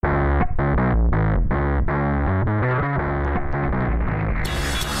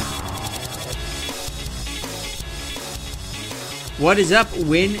What is up,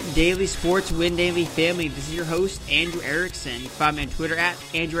 Win Daily Sports, Win Daily family? This is your host, Andrew Erickson. You can find me on Twitter at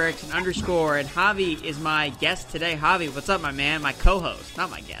 @AndrewErickson_. And Javi is my guest today. Javi, what's up, my man? My co-host,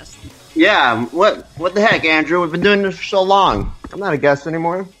 not my guest. Yeah, what the heck, Andrew? We've been doing this for so long. I'm not a guest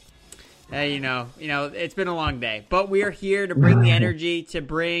anymore. Hey, you know, it's been a long day. But we are here to bring the energy, to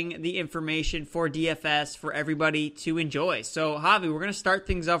bring the information for DFS for everybody to enjoy. So, Javi, we're going to start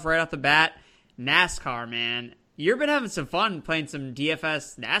things off right off the bat. NASCAR, man. You've been having some fun playing some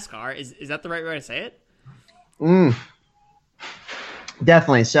DFS NASCAR. Is that the right way to say it?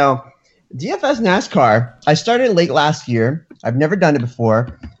 Definitely. So, DFS NASCAR, I started late last year. I've never done it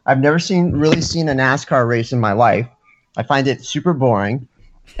before. I've never really seen a NASCAR race in my life. I find it super boring.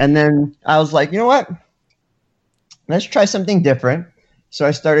 And then I was like, you know what? Let's try something different. So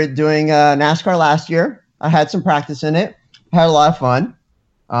I started doing NASCAR last year. I had some practice in it. Had a lot of fun.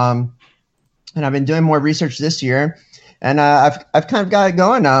 And I've been doing more research this year, and I've kind of got it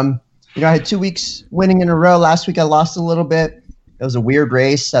going. I had 2 weeks winning in a row. Last week I lost a little bit. It was a weird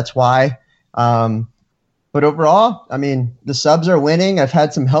race. That's why. But overall, I mean, the subs are winning. I've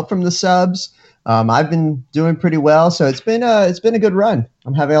had some help from the subs. I've been doing pretty well, so it's been a good run.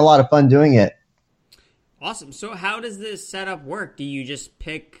 I'm having a lot of fun doing it. Awesome. So how does this setup work? Are you just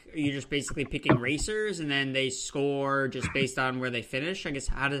basically picking racers and then they score just based on where they finish? I guess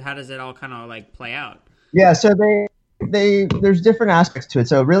how does it all kind of like play out? Yeah, so there's different aspects to it.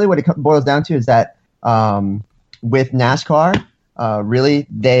 So really what it boils down to is that with NASCAR, really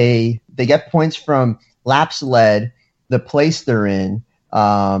they get points from laps led, the place they're in.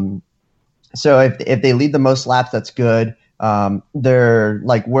 So if they lead the most laps, that's good. They're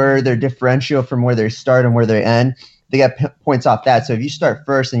like where their differential from where they start and where they end, they get points off that. So if you start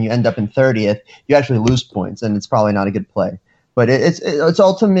first and you end up in 30th, you actually lose points, and it's probably not a good play. But it's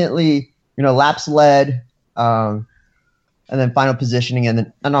ultimately, laps led, and then final positioning,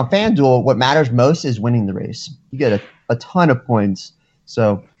 and on FanDuel, what matters most is winning the race. You get a ton of points,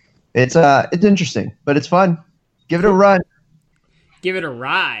 so it's interesting, but it's fun. Give it a run. Give it a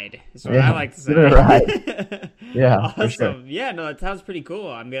ride is what I like to say. Give it a ride. Yeah, awesome. Sure. Yeah, no, that sounds pretty cool.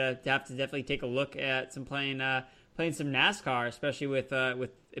 I'm gonna have to definitely take a look at some playing some NASCAR, especially with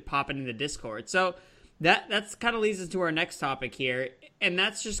it popping in the Discord. So that's kind of leads us to our next topic here, and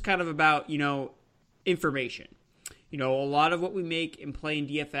that's just kind of about information. A lot of what we make in playing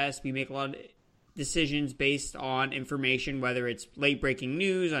DFS, we make a lot of decisions based on information, whether it's late breaking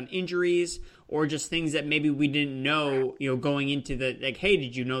news on injuries or just things that maybe we didn't know, going into the, like, hey,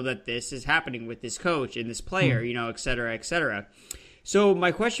 did you know that this is happening with this coach and this player, et cetera, et cetera. So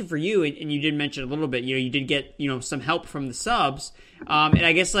my question for you, and you did mention a little bit, you did get, some help from the subs. And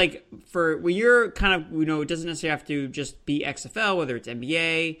I guess like you're kind of, it doesn't necessarily have to just be XFL, whether it's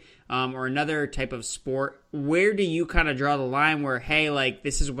NBA, or another type of sport. Where do you kind of draw the line where, hey, like,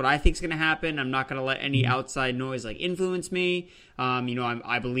 this is what I think is going to happen. I'm not going to let any outside noise like influence me.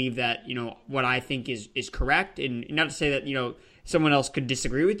 I believe that, what I think is correct, and not to say that, someone else could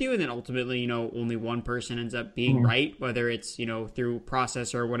disagree with you, and then ultimately, only one person ends up being right, whether it's, through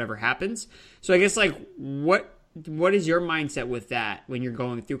process or whatever happens. So I guess, like, what is your mindset with that when you're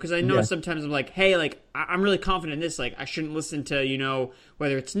going through? Because I know sometimes I'm like, hey, like, I'm really confident in this. Like, I shouldn't listen to,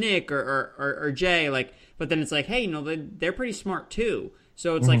 whether it's Nick or Jay. Like, but then it's like, hey, they're pretty smart too.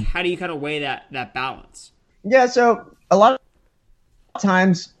 So it's like, how do you kind of weigh that balance? Yeah, so a lot of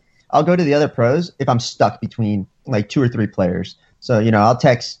times I'll go to the other pros if I'm stuck between like 2 or 3 players. So, I'll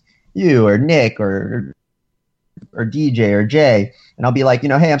text you or Nick or DJ or Jay, and I'll be like,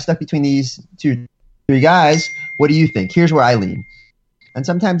 hey, I'm stuck between these 2, 3 guys. What do you think? Here's where I lean. And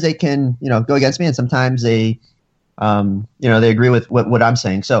sometimes they can, go against me, and sometimes they, they agree with what I'm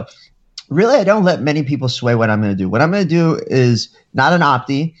saying. So really, I don't let many people sway what I'm going to do. What I'm going to do is not an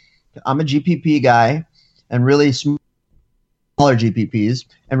opti. I'm a GPP guy, and really smaller GPPs.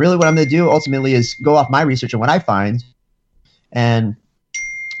 And really what I'm going to do ultimately is go off my research and what I find and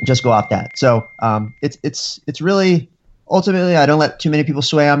just go off that. So it's really, ultimately, I don't let too many people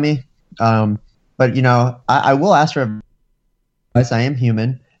sway on me. But, I will ask for advice. I am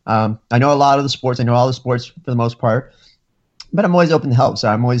human. I know a lot of the sports. I know all the sports for the most part. But I'm always open to help. So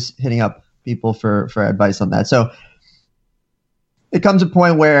I'm always hitting up people for advice on that. So it comes a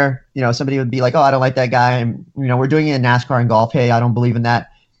point where, somebody would be like, oh, I don't like that guy. And, we're doing it in NASCAR and golf. Hey, I don't believe in that.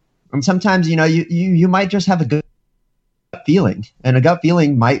 And sometimes, you might just have a good feeling. And a gut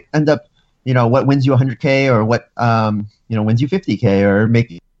feeling might end up, what wins you 100K or what, wins you 50K or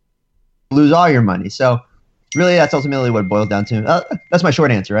make you lose all your money. So really, that's ultimately what it boils down to. That's my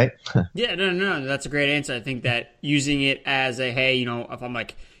short answer, right? Yeah, no, that's a great answer. I think that using it as a, hey, if I'm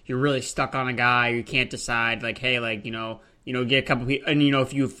like, you're really stuck on a guy, you can't decide, like, hey, like, get a couple people, and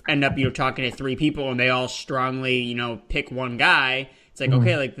if you end up talking to three people and they all strongly pick one guy, it's like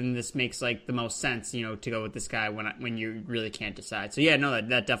okay, like then this makes like the most sense to go with this guy when you really can't decide. So yeah, no,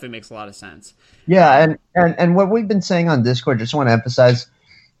 that definitely makes a lot of sense. Yeah, and what we've been saying on Discord, just want to emphasize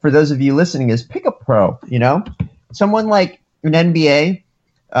for those of you listening, is pick a pro. Someone like an NBA,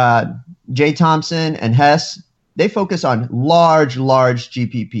 Jay Thompson and Hess, they focus on large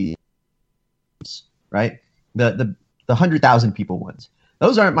GPPs, right? The 100,000 people ones.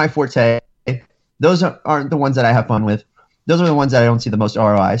 Those aren't my forte. Those aren't the ones that I have fun with. Those are the ones that I don't see the most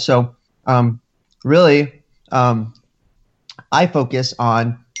ROI. So really, I focus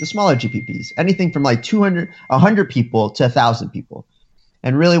on the smaller GPPs, anything from like 200, 100 people to 1,000 people.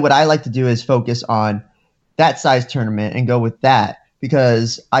 And really what I like to do is focus on that size tournament and go with that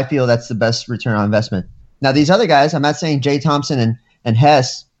because I feel that's the best return on investment. Now, these other guys, I'm not saying Jay Thompson and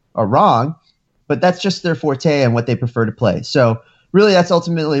Hess are wrong, but that's just their forte and what they prefer to play. So really, that's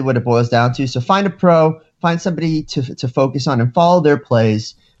ultimately what it boils down to. So find a pro, find somebody to focus on and follow their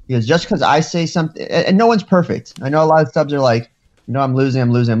plays, because just because I say something, and no one's perfect. I know a lot of subs are like, I'm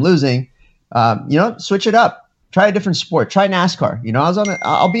losing. Switch it up. Try a different sport. Try NASCAR.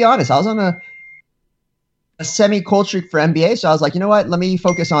 I'll be honest, I was on a semi-cold streak for NBA, so I was like, you know what? Let me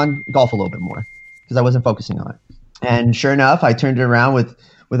focus on golf a little bit more because I wasn't focusing on it. And sure enough, I turned it around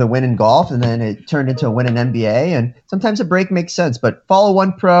with a win in golf, and then it turned into a win in NBA. And sometimes a break makes sense, but follow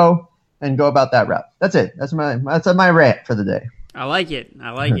one pro and go about that route. That's it. That's my rant for the day. I like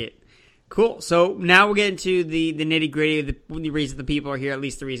it. Cool. So now we'll get into the nitty gritty of the reason the people are here. At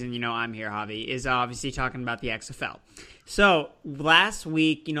least the reason I'm here, Javi, is obviously talking about the XFL. So last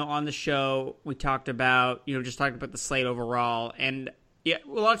week, on the show, we talked about the slate overall, and yeah,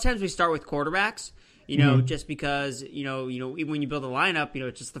 a lot of times we start with quarterbacks. Just because when you build a lineup,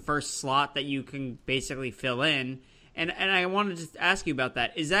 it's just the first slot that you can basically fill in. And I wanted to just ask you about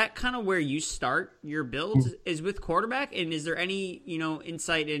that. Is that kind of where you start your builds? Is with quarterback? And is there any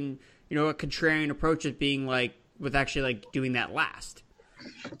insight in a contrarian approach of being like with actually like doing that last?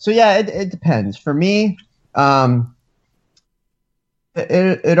 So yeah, it depends. For me,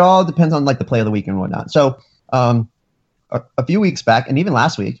 it all depends on like the play of the week and whatnot. So a few weeks back, and even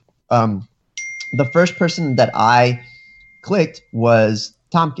last week, the first person that I clicked was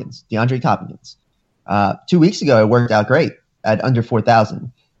DeAndre Tompkins. 2 weeks ago, it worked out great at under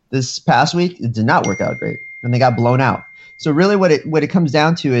 4,000. This past week, it did not work out great, and they got blown out. So really, what it comes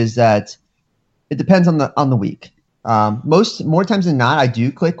down to is that it depends on the week. More times than not, I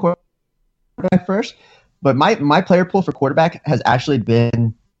do click quarterback first, but my player pool for quarterback has actually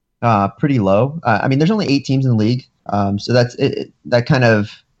been pretty low. There's only 8 teams in the league, so that kind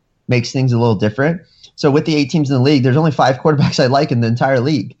of makes things a little different. So with the 8 teams in the league, there's only 5 quarterbacks I like in the entire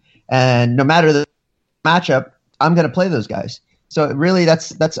league, and no matter the matchup, I'm going to play those guys. So really,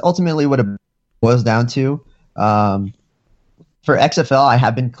 that's ultimately what it boils down to. For XFL, I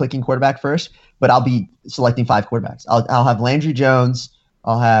have been clicking quarterback first, but I'll be selecting 5 quarterbacks. I'll have Landry Jones,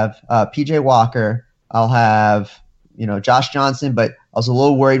 I'll have PJ Walker, I'll have Josh Johnson, but I was a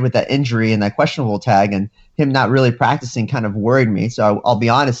little worried with that injury and that questionable tag, and him not really practicing kind of worried me. So I'll be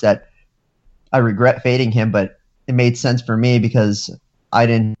honest that I regret fading him, but it made sense for me because I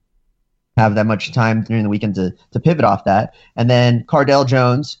didn't have that much time during the weekend to pivot off that. And then Cardell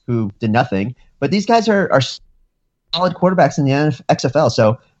Jones, who did nothing, but these guys are solid quarterbacks in the XFL.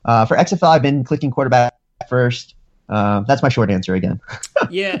 So for XFL, I've been clicking quarterback first. That's my short answer again.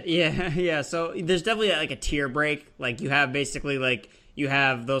 Yeah. So there's definitely like a tier break. Like you have basically like you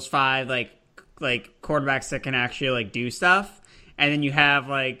have those 5 like quarterbacks that can actually like do stuff. And then you have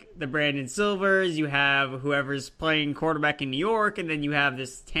like the Brandon Silvers, you have whoever's playing quarterback in New York, and then you have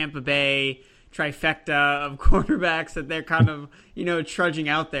this Tampa Bay trifecta of quarterbacks that they're kind of, trudging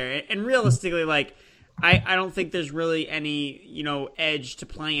out there. And realistically, like, I don't think there's really any, edge to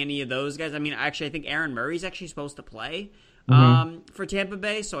playing any of those guys. I think Aaron Murray's actually supposed to play for Tampa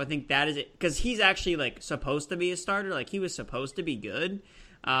Bay, so I think that is it. Because he's actually, like, supposed to be a starter. Like, he was supposed to be good.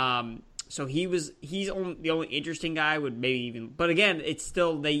 So he's the only interesting guy would maybe even, but again, it's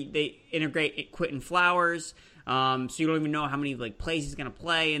still they integrate Quentin Flowers, so you don't even know how many like plays he's gonna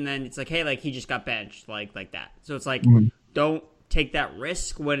play, and then it's like, hey, like he just got benched, like that. So it's like, don't take that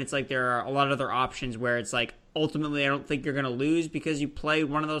risk when it's like there are a lot of other options where it's like ultimately I don't think you're gonna lose because you played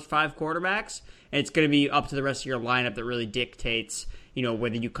one of those 5 quarterbacks, and it's gonna be up to the rest of your lineup that really dictates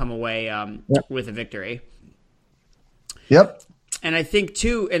whether you come away with a victory. Yep. And I think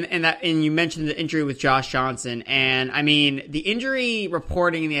too, and you mentioned the injury with Josh Johnson, and I mean the injury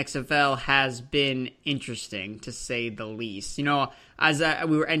reporting in the XFL has been interesting to say the least. You know, as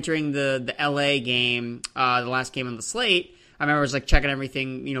we were entering the LA game, the last game on the slate, I remember I was like checking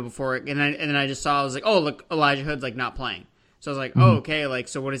everything, you know, before, and then I just saw, I was like, oh look, Elijah Hood's like not playing. So I was like, oh okay, like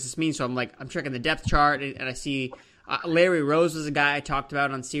so what does this mean? So I'm checking the depth chart, and I see. Larry Rose was a guy I talked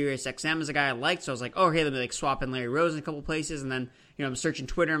about on Sirius XM as a guy I liked, so I was like, oh, hey, let me like swap in Larry Rose in a couple places, and then, you know, I'm searching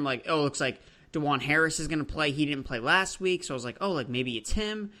Twitter, I'm like, oh, looks like DeJuan Harris is going to play. He didn't play last week, so I was like, oh, like maybe it's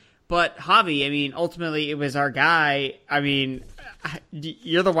him. But Javi, I mean, ultimately it was our guy. I mean,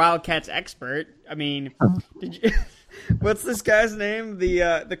 you're the Wildcats expert. I mean, what's this guy's name?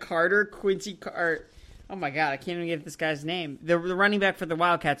 The Carter, Quincy Carter. Oh my God, I can't even get this guy's name. The running back for the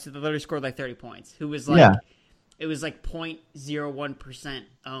Wildcats that literally scored like 30 points, who was like... Yeah. It was like 0.01%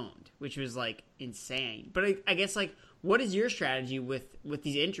 owned, which was like insane. But I guess like, what is your strategy with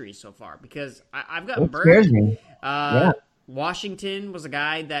these injuries so far? Because I've gotten burned. Washington was a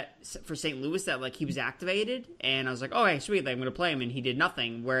guy that for St. Louis that like he was activated, and I was like, oh, hey, sweet, like, I'm going to play him, and he did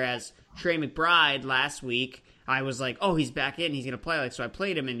nothing. Whereas Trey McBride last week, I was like, oh, he's back in, he's going to play. Like, so I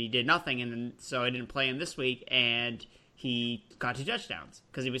played him, and he did nothing, and then so I didn't play him this week, and he got 2 touchdowns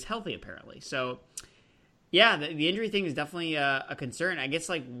because he was healthy apparently. So. Yeah, the injury thing is definitely a concern. I guess,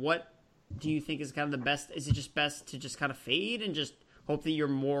 like, what do you think is kind of the best? Is it just best to just kind of fade and just hope that you're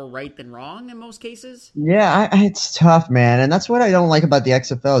more right than wrong in most cases? Yeah, it's tough, man. And that's what I don't like about the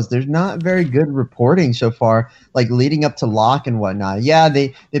XFL is there's not very good reporting so far, like leading up to lock and whatnot. Yeah,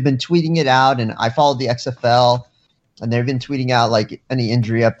 they've been tweeting it out, and I followed the XFL, and they've been tweeting out, like, any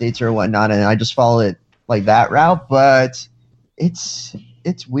injury updates or whatnot, and I just follow it like that route. But it's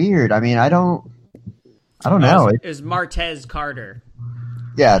weird. I mean, I don't know. It was Martez Carter.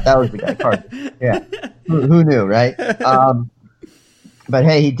 Yeah, that was the guy, Carter. Yeah. Who knew, right? But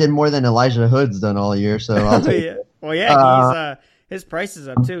hey, he did more than Elijah Hood's done all year, so I'll take it. Well, yeah, his price is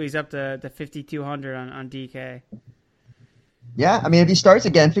up too. He's up to 5,200 on DK. Yeah, I mean, if he starts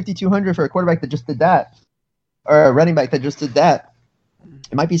again, 5,200 for a quarterback that just did that, or a running back that just did that,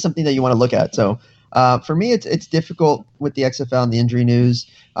 it might be something that you want to look at. So for me, it's difficult with the XFL and the injury news.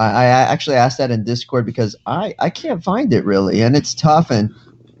 I actually asked that in Discord because I can't find it really, and it's tough. And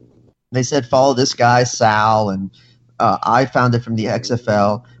they said follow this guy Sal, and I found it from the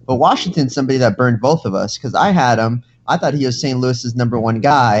XFL. But Washington's somebody that burned both of us because I had him. I thought he was St. Louis's number 1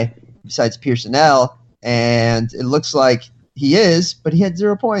 guy besides Pearson L, and it looks like he is, but he had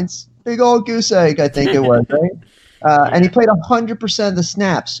 0 points. Big old goose egg, I think it was, right? And he played 100% of the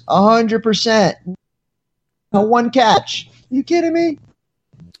snaps. 100%. No 1 catch. Are you kidding me?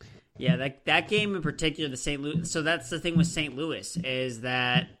 Yeah, that game in particular, the St. Louis. So that's the thing with St. Louis is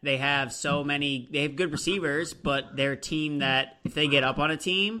that they have they have good receivers, but they're a team that if they get up on a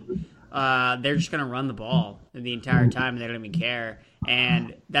team, they're just going to run the ball the entire time, and they don't even care.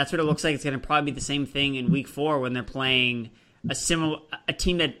 And that's what it looks like. It's going to probably be the same thing in Week 4 when they're playing a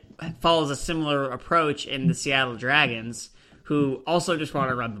team that follows a similar approach in the Seattle Dragons, who also just want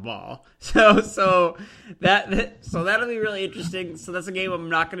to run the ball. So that'll be really interesting. So that's a game I'm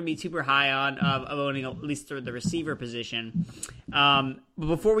not going to be super high on of owning at least the receiver position. But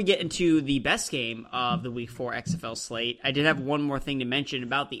before we get into the best game of the Week 4 XFL slate, I did have one more thing to mention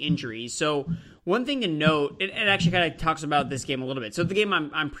about the injuries. So one thing to note, it actually kind of talks about this game a little bit. So the game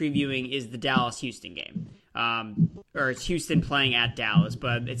I'm previewing is the Dallas-Houston game. Or it's Houston playing at Dallas,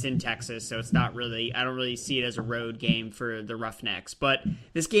 but it's in Texas, so it's not really, I don't really see it as a road game for the Roughnecks. But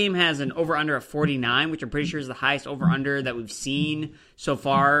this game has an over-under of 49, which I'm pretty sure is the highest over-under that we've seen so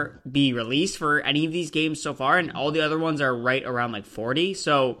far be released for any of these games so far, and all the other ones are right around like 40.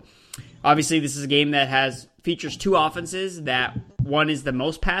 So obviously this is a game that features 2 offenses that one is the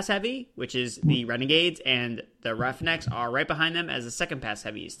most pass heavy, which is the Renegades, and the Roughnecks are right behind them as the second pass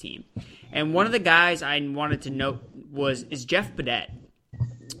heaviest team. And one of the guys I wanted to note is Jeff Badet.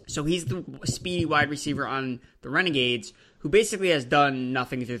 So he's the speedy wide receiver on the Renegades who basically has done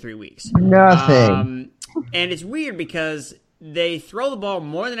nothing through 3 weeks. Nothing. And it's weird because they throw the ball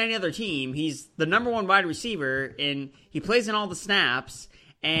more than any other team. He's the number 1 wide receiver, and he plays in all the snaps,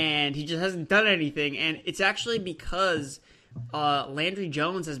 and he just hasn't done anything. And it's actually because Landry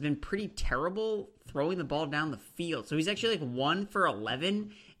Jones has been pretty terrible throwing the ball down the field. So he's actually like 1 for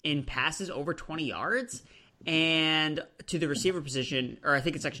 11 in passes over 20 yards and to the receiver position, or I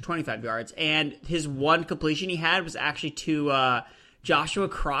think it's actually 25 yards. And his one completion he had was actually to Joshua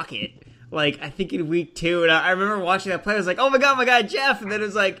Crockett, like I think in week 2. And I remember watching that play. I was like, oh my God, Jeff. And then it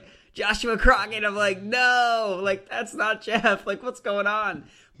was like Joshua Crockett. I'm like, no, like that's not Jeff. Like what's going on?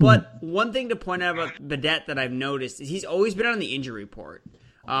 But one thing to point out about Badet that I've noticed is he's always been on the injury report.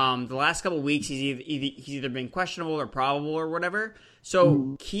 The last couple of weeks, he's either been questionable or probable or whatever.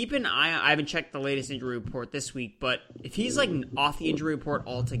 So keep an eye on. I haven't checked the latest injury report this week, but if he's like off the injury report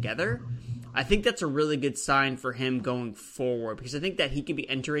altogether, I think that's a really good sign for him going forward, because I think that he could be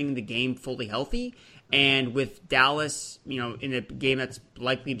entering the game fully healthy. And with Dallas, in a game that's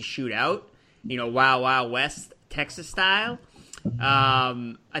likely to shoot out, Wild West, Texas style,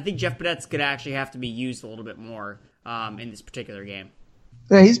 I think Jeff Badet's going to actually have to be used a little bit more in this particular game.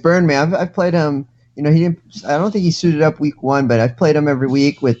 Yeah, he's burned me. I've played him. He didn't. I don't think he suited up week 1, but I've played him every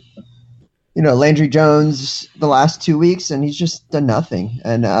week with, Landry Jones the last 2 weeks, and he's just done nothing.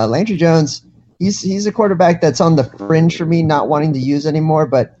 And Landry Jones, he's a quarterback that's on the fringe for me, not wanting to use anymore.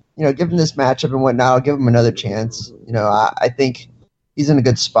 But given this matchup and whatnot, I'll give him another chance. I think he's in a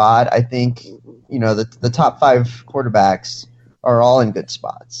good spot. I think the top 5 quarterbacks are all in good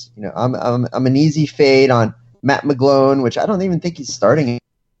spots. I'm an easy fade on Matt McGlone, which I don't even think he's starting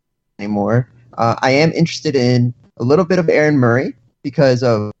anymore. I am interested in a little bit of Aaron Murray because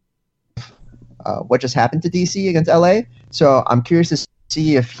of what just happened to DC against LA. So I'm curious to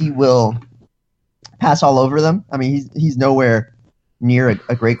see if he will pass all over them. I mean, he's nowhere near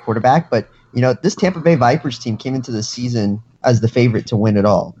a great quarterback, but this Tampa Bay Vipers team came into the season as the favorite to win it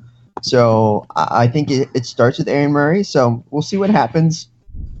all. So I think it starts with Aaron Murray. So we'll see what happens.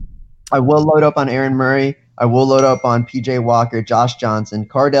 I will load up on Aaron Murray. I will load up on P.J. Walker, Josh Johnson,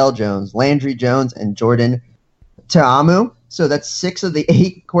 Cardell Jones, Landry Jones, and Jordan Ta'amu. So that's 6 of the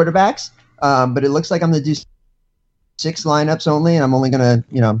 8 quarterbacks. But it looks like I'm going to do 6 lineups only, and I'm only going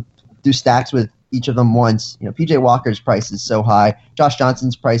to, do stacks with each of them once. P.J. Walker's price is so high. Josh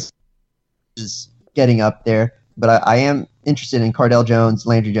Johnson's price is getting up there. But I am interested in Cardell Jones,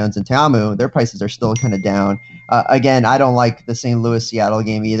 Landry Jones, and Ta'amu. Their prices are still kind of down. Again, I don't like the St. Louis-Seattle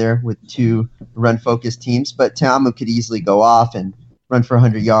game either with 2 run-focused teams, but Ta'amu could easily go off and run for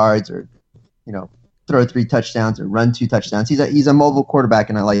 100 yards or, throw 3 touchdowns or run 2 touchdowns. He's a mobile quarterback,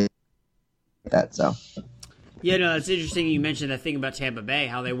 and I like that. So. Yeah, no, it's interesting you mentioned that thing about Tampa Bay,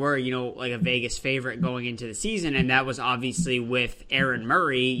 how they were, like a Vegas favorite going into the season, and that was obviously with Aaron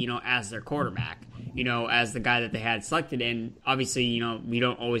Murray, as their quarterback. As the guy that they had selected. And obviously, we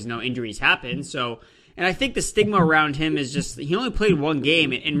don't always know, injuries happen. So, and I think the stigma around him is just, he only played 1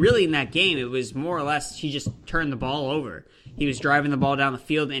 game. And really in that game, it was more or less, he just turned the ball over. He was driving the ball down the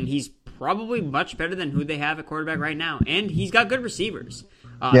field, and he's probably much better than who they have at quarterback right now. And he's got good receivers.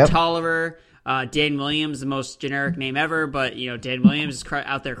 Tolliver, Dan Williams, the most generic name ever, but Dan Williams is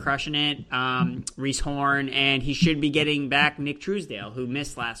out there crushing it. Reese Horn, and he should be getting back Nick Truesdale, who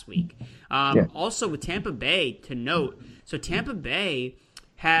missed last week. Also with Tampa Bay, to note, so Tampa Bay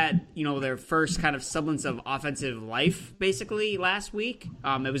had their first kind of semblance of offensive life basically last week.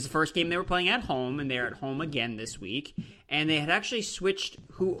 It was the first game they were playing at home, and they're at home again this week. And they had actually switched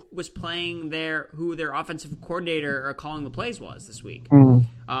who was playing who their offensive coordinator or calling the plays was this week.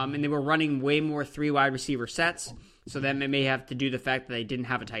 And they were running way more 3 wide receiver sets. So that may have to do the fact that they didn't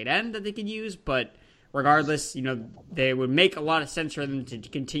have a tight end that they could use. But regardless, they would make a lot of sense for them to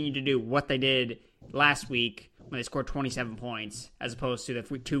continue to do what they did last week when they scored 27 points, as opposed to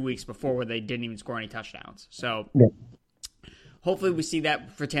the 2 weeks before where they didn't even score any touchdowns. So hopefully we see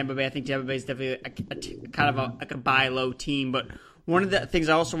that for Tampa Bay. I think Tampa Bay is definitely kind of like a buy low team. But one of the things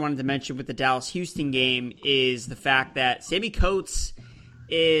I also wanted to mention with the Dallas-Houston game is the fact that Sammy Coates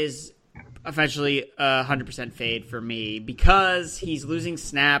is eventually 100% fade for me because he's losing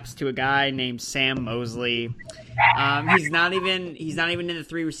snaps to a guy named Sam Mosley. He's not even in the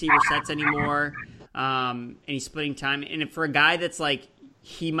 3 receiver sets anymore, and he's splitting time. And for a guy that's like,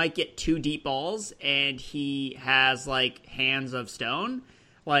 he might get 2 deep balls and he has like hands of stone.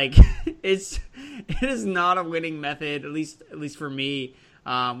 Like it is not a winning method, at least for me.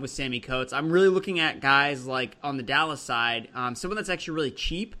 With Sammy Coates, I'm really looking at guys like on the Dallas side. Someone that's actually really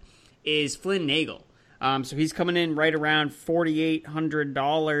cheap is Flynn Nagel. So he's coming in right around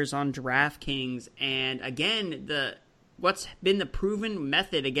 $4,800 on DraftKings. And again, what's been the proven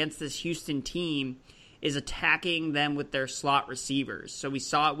method against this Houston team is attacking them with their slot receivers. So we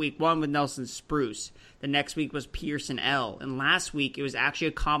saw it week 1 with Nelson Spruce. The next week was Pearson L. And last week it was actually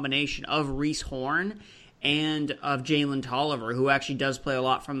a combination of Reese Horn and of Jalen Tolliver, who actually does play a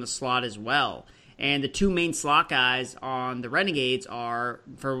lot from the slot as well. And the 2 main slot guys on the Renegades are,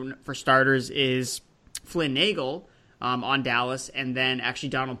 for starters, is Flynn Nagel on Dallas, and then actually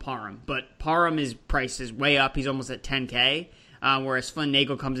Donald Parham. But Parham's price is way up. He's almost at $10K, whereas Flynn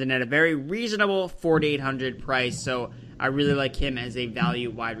Nagel comes in at a very reasonable $4,800 price. So I really like him as a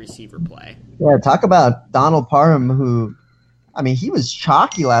value wide receiver play. Yeah, talk about Donald Parham, who I mean, he was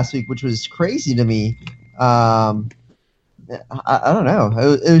chalky last week, which was crazy to me. I don't know.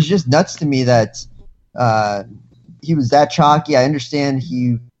 It was just nuts to me that he was that chalky. I understand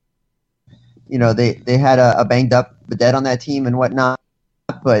they had a banged up Bidet on that team and whatnot,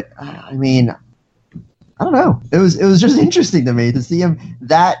 but I mean, I don't know. It was just interesting to me to see him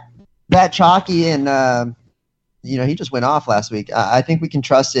that chalky, and he just went off last week. I think we can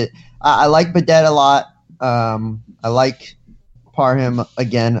trust it. I like Bidet a lot. I like Parham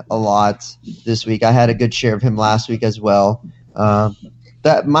again a lot this week. I had a good share of him last week as well.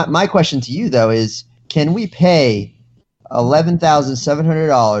 My question to you though is, can we pay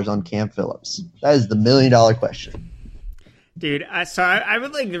 $11,700 on Cam Phillips? That is the $1 million question. Dude, I've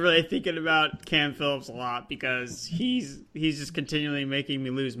been like really thinking about Cam Phillips a lot because he's just continually making me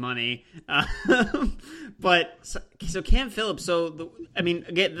lose money. But so Cam Phillips,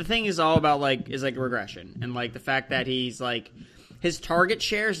 again, the thing is all about is regression, and like the fact that he's like his target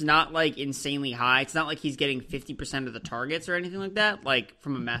share is not like insanely high. It's not like he's getting 50% of the targets or anything like that. Like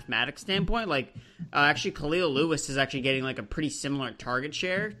from a mathematics standpoint, actually Khalil Lewis is actually getting like a pretty similar target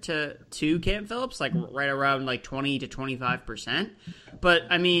share to Cam Phillips, like right around like 20 to 25%. But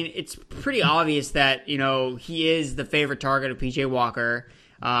I mean, it's pretty obvious that he is the favorite target of PJ Walker.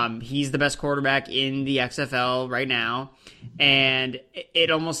 He's the best quarterback in the XFL right now, and it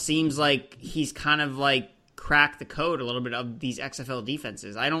almost seems like he's kind of like crack the code a little bit of these XFL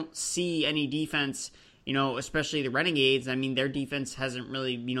defenses. I don't see any defense, especially the Renegades. I mean, their defense hasn't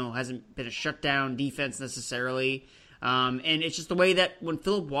really, hasn't been a shutdown defense necessarily. And it's just the way that when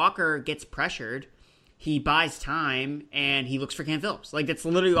Philip Walker gets pressured, he buys time and he looks for Cam Phillips. Like, that's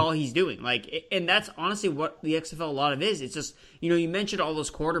literally all he's doing. And that's honestly what the XFL a lot of is. It's just, you mentioned all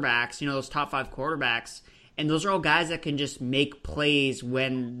those quarterbacks, those top 5 quarterbacks. And those are all guys that can just make plays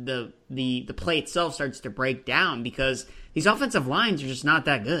when the play itself starts to break down, because these offensive lines are just not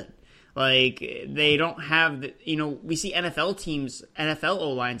that good. Like, they don't have we see NFL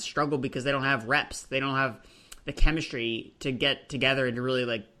O-lines struggle because they don't have reps. They don't have the chemistry to get together and to really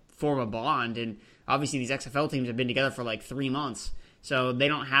like form a bond. And obviously these XFL teams have been together for like 3 months. So they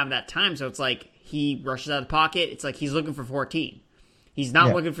don't have that time. So it's like he rushes out of the pocket. It's like he's looking for 14. He's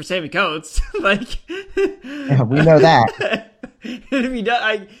not looking for Sammy Coates. Yeah, we know that. If he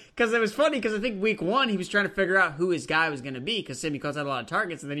does, because it was funny because I think week 1 he was trying to figure out who his guy was going to be because Sammy Coates had a lot of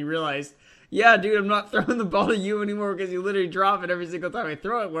targets, and then he realized, yeah, dude, I'm not throwing the ball to you anymore because you literally drop it every single time I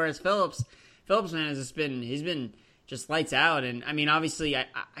throw it. Whereas Phillips, man, he's been just lights out, and I mean, obviously, I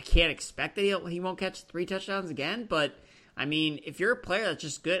can't expect that he won't catch 3 touchdowns again, but I mean, if you're a player that's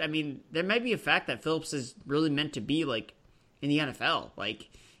just good, I mean, there might be a fact that Phillips is really meant to be like in the NFL.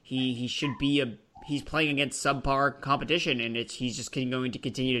 Like he should be he's playing against subpar competition, and he's just going to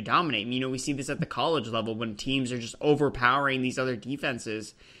continue to dominate. We see this at the college level when teams are just overpowering these other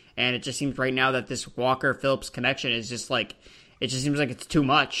defenses, and it just seems right now that this Walker Phillips connection is just like, it just seems like it's too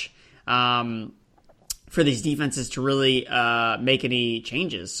much for these defenses to really make any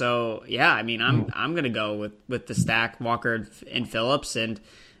changes. So yeah, I mean, I'm gonna go with the stack Walker and Phillips, and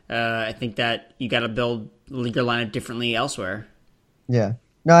I think that you got to build your lineup differently elsewhere. Yeah.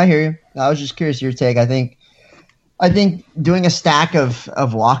 No, I hear you. I was just curious your take. I think doing a stack of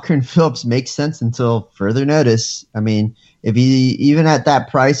Walker and Phillips makes sense until further notice. I mean, if he, even at that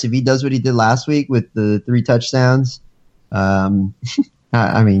price, if he does what he did last week with the 3 touchdowns, I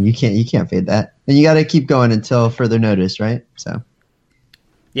mean, you can't fade that. And you got to keep going until further notice, right? So.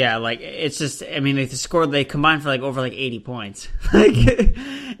 Yeah, like it's just, I mean, they combined for like over like 80 points.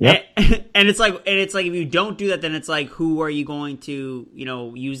 Yep. And it's like if you don't do that, then it's like, who are you going to,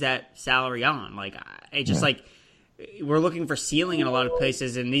 use that salary on? Like, it just like, we're looking for ceiling in a lot of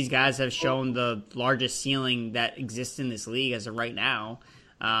places, and these guys have shown the largest ceiling that exists in this league as of right now.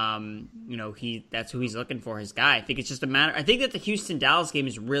 That's who he's looking for, his guy. I think it's just a matter. I think that the Houston-Dallas game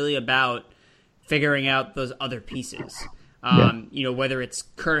is really about figuring out those other pieces. Whether it's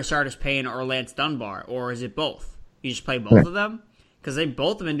Curtis Artis-Payne or Lance Dunbar, or is it both? You just play both of them? Because they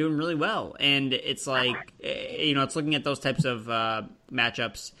both have been doing really well. And it's like, it's looking at those types of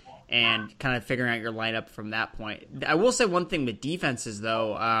matchups and kind of figuring out your lineup from that point. I will say one thing with defenses,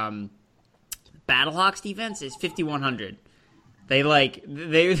 though. Battlehawks defense is 5,100. They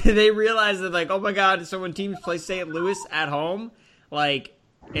realize that, like, oh my god, so when teams play St. Louis at home, like,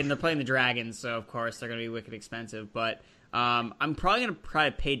 and they're playing the Dragons, so of course they're going to be wicked expensive, but I'm probably going to try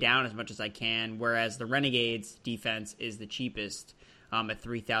to pay down as much as I can, whereas the Renegades defense is the cheapest at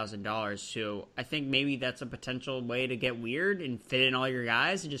 $3,000. So I think maybe that's a potential way to get weird and fit in all your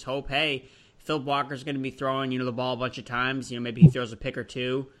guys and just hope, hey, Philip Walker's going to be throwing, the ball a bunch of times. Maybe he throws a pick or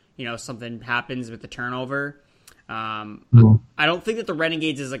two. Something happens with the turnover. I don't think that the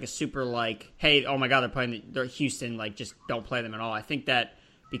Renegades is like a super like, hey, oh my god, they're playing they're Houston, like just don't play them at all. I think that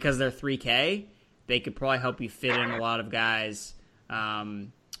because they're 3K, they could probably help you fit in a lot of guys,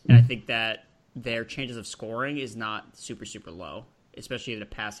 and I think that their chances of scoring is not super super low, especially in a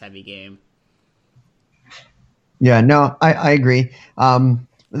pass heavy game. Yeah, no, I agree.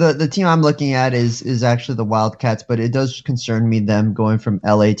 The team I'm looking at is actually the Wildcats, but it does concern me them going from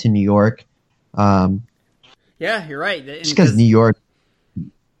LA to New York. Yeah, you're right. Just because New York.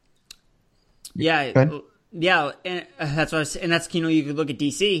 Yeah, yeah, and that's what I was, and that's you could look at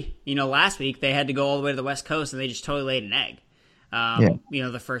DC. Last week they had to go all the way to the West Coast, and they just totally laid an egg.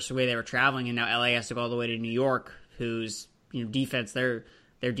 The first way they were traveling, and now LA has to go all the way to New York, whose defense their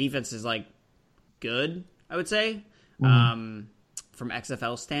defense is like good, I would say, from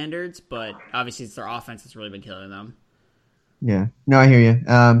XFL standards, but obviously it's their offense that's really been killing them. Yeah, no, I hear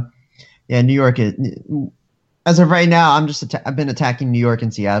you. New York is, as of right now, I've been attacking New York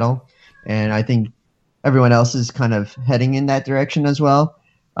and Seattle, and I think everyone else is kind of heading in that direction as well.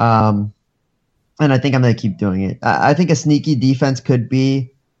 And I think I'm going to keep doing it. I think a sneaky defense could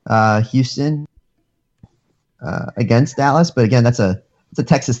be Houston against Dallas, but again, that's an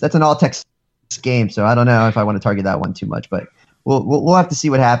all Texas game, so I don't know if I want to target that one too much, but we'll have to see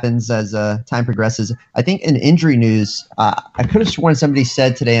what happens as time progresses. I think in injury news, I could have sworn somebody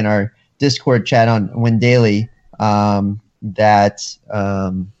said today in our Discord chat on Win Daily that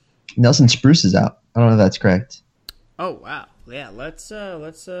Nelson Spruce is out. I don't know if that's correct. Oh wow, yeah. Let's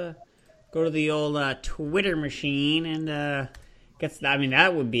go to the old Twitter machine and get. I mean,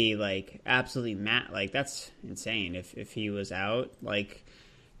 that would be like absolutely like that's insane if he was out, like,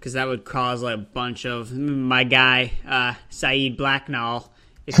 because that would cause like a bunch of my guy Saeed Blacknall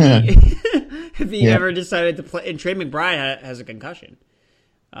if he ever decided to play. And Trey McBride has a concussion.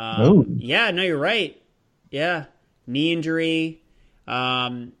 Yeah, no, you're right. Yeah, knee injury.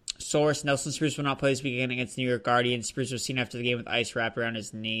 Source: Nelson Spruce will not play this weekend against New York Guardians. Spruce was seen after the game with ice wrapped around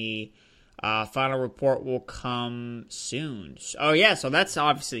his knee. Final report will come soon. Oh yeah, so that's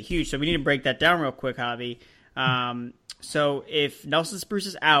obviously huge. So we need to break that down real quick, Javi. So if Nelson Spruce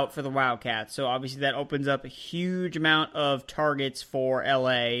is out for the Wildcats, so obviously that opens up a huge amount of targets for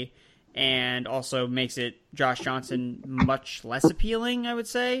LA and also makes it Josh Johnson much less appealing, I would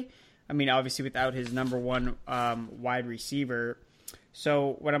say. I mean, obviously without his number one wide receiver.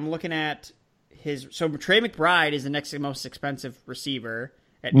 So when I'm looking at Trey McBride is the next most expensive receiver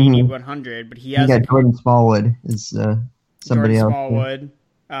at 8,100, but he has Jordan Smallwood is somebody else. Smallwood.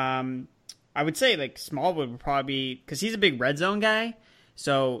 I would say like Smallwood would probably be, because he's a big red zone guy,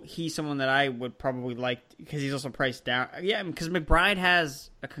 so he's someone that I would probably like because he's also priced down. Yeah, because McBride has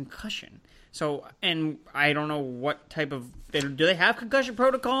a concussion. So, and I don't know what type of, do they have concussion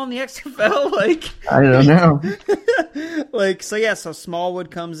protocol in the XFL? Like, I don't know. So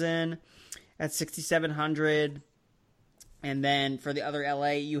Smallwood comes in at 6,700. And then for the other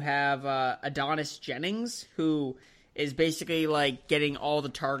LA, you have Adonis Jennings, who is basically like getting all the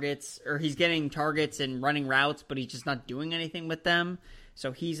targets, or he's getting targets and running routes, but he's just not doing anything with them.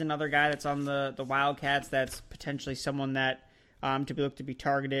 So he's another guy that's on the Wildcats that's potentially someone that to be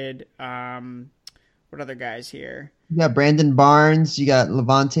targeted. What other guys here? You got Brandon Barnes. You got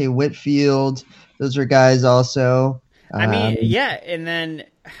Levante Whitfield. Those are guys also. I mean, yeah, and then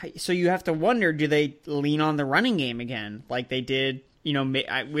so you have to wonder, do they lean on the running game again like they did? We don't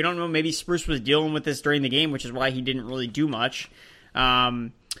know. Maybe Spruce was dealing with this during the game, which is why he didn't really do much. I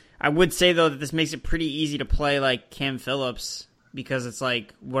would say, though, that this makes it pretty easy to play like Cam Phillips, because it's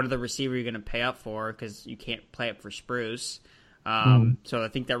like, what are the receiver you're going to pay up for? Because you can't play up for Spruce. So I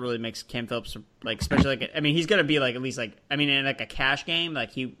think that really makes Cam Phillips, like, especially like, I mean, he's going to be like at least like, I mean, in like a cash game,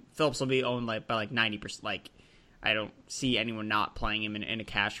 like Phillips will be owned like by like 90%. Like, I don't see anyone not playing him in a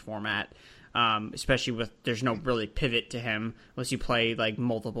cash format. Especially with, there's no really pivot to him unless you play like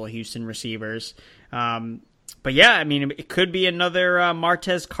multiple Houston receivers. But yeah, I mean, it could be another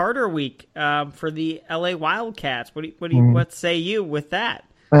Martez Carter week for the LA Wildcats. What say you with that?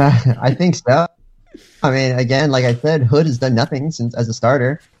 I think so. I mean, again, like I said, Hood has done nothing since as a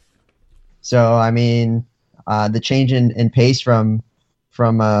starter. So I mean, the change in pace from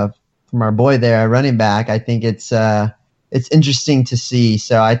our boy there, running back, I think it's interesting to see.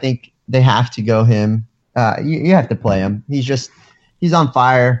 So I think they have to go him. You have to play him. He's on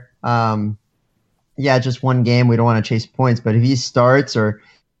fire. Just one game. We don't want to chase points, but if he starts or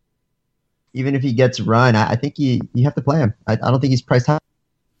even if he gets run, I think you have to play him. I don't think he's priced high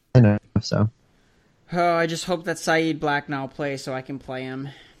enough. So. Oh, I just hope that Saeed Blacknall plays so I can play him.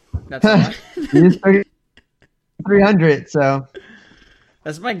 That's all. He's 300, so.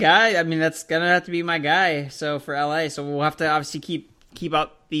 That's my guy. I mean, that's gonna have to be my guy. So for LA, so we'll have to obviously keep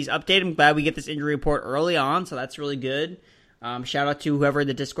up these updates. I'm glad we get this injury report early on, so that's really good. Shout out to whoever in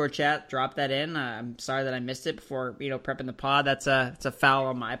the Discord chat dropped that in. I'm sorry that I missed it before prepping the pod. It's a foul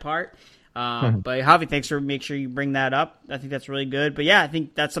on my part. But Javi, thanks for make sure you bring that up. I think that's really good. But yeah, I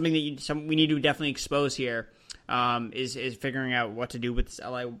think that's something that we need to definitely expose here. Is figuring out what to do with this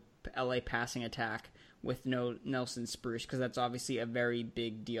LA passing attack with no Nelson Spruce, because that's obviously a very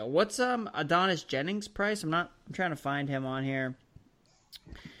big deal. What's Adonis Jennings' price? I'm trying to find him on here.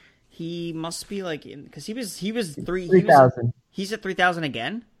 He must be like because he was 3,000. He's at 3,000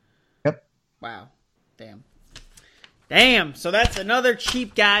 again. Yep. Wow. Damn. So that's another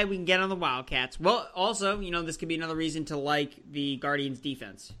cheap guy we can get on the Wildcats. Well, also, this could be another reason to like the Guardians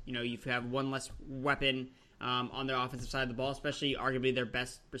defense. You have one less weapon on their offensive side of the ball, especially arguably their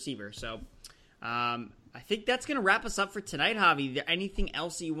best receiver. So I think that's going to wrap us up for tonight, Javi. Is there anything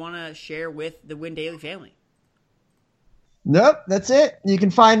else you want to share with the Win Daily family? Nope, that's it. You can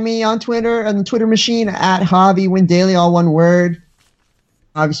find me on Twitter, on the Twitter machine, at Javi Win Daily, all one word.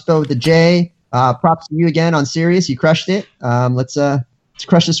 Javi spelled with a J. Props to you again on Sirius. You crushed it. Let's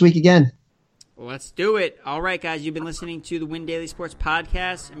crush this week again. Well, let's do it. All right, guys. You've been listening to the Win Daily Sports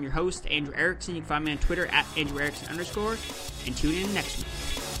Podcast. I'm your host, Andrew Erickson. You can find me on Twitter at AndrewErickson_. And tune in next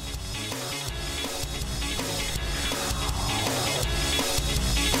week.